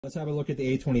Let's have a look at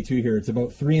the A22 here. It's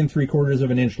about 3 3/4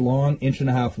 of an inch long,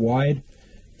 1.5 inches wide.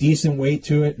 Decent weight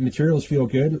to it. Materials feel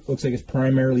good. It looks like it's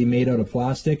primarily made out of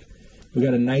plastic. We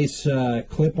got a nice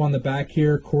clip on the back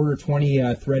here,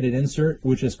 1/4 threaded insert,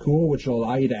 which is cool, which will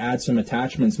allow you to add some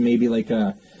attachments, maybe like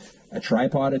a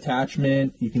tripod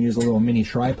attachment. You can use a little mini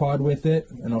tripod with it,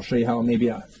 and I'll show you how maybe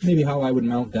how I would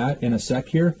mount that in a sec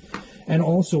here. And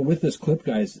also with this clip,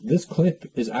 guys, this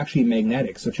clip is actually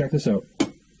magnetic. So check this out.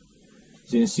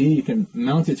 So you can see you can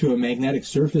mount it to a magnetic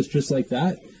surface just like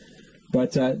that.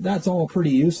 But that's all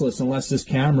pretty useless unless this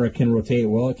camera can rotate.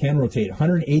 Well, it can rotate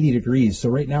 180 degrees. So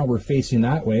right now we're facing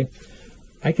that way.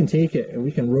 I can take it and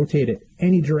we can rotate it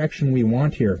any direction we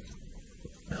want here,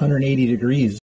 180 degrees.